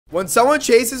When someone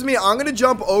chases me, I'm gonna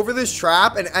jump over this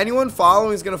trap, and anyone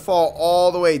following is gonna fall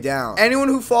all the way down. Anyone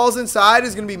who falls inside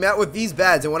is gonna be met with these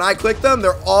beds, and when I click them,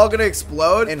 they're all gonna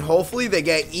explode, and hopefully they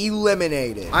get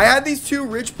eliminated. I had these two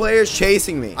rich players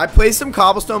chasing me. I placed some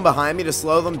cobblestone behind me to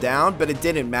slow them down, but it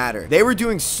didn't matter. They were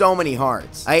doing so many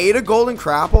hearts. I ate a golden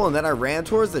crapple, and then I ran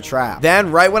towards the trap.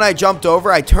 Then, right when I jumped over,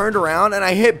 I turned around, and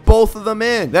I hit both of them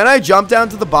in. Then I jumped down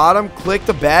to the bottom, clicked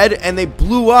the bed, and they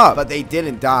blew up, but they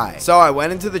didn't die. So I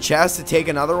went into the chest to take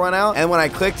another one out, and when I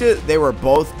clicked it, they were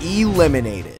both eliminated.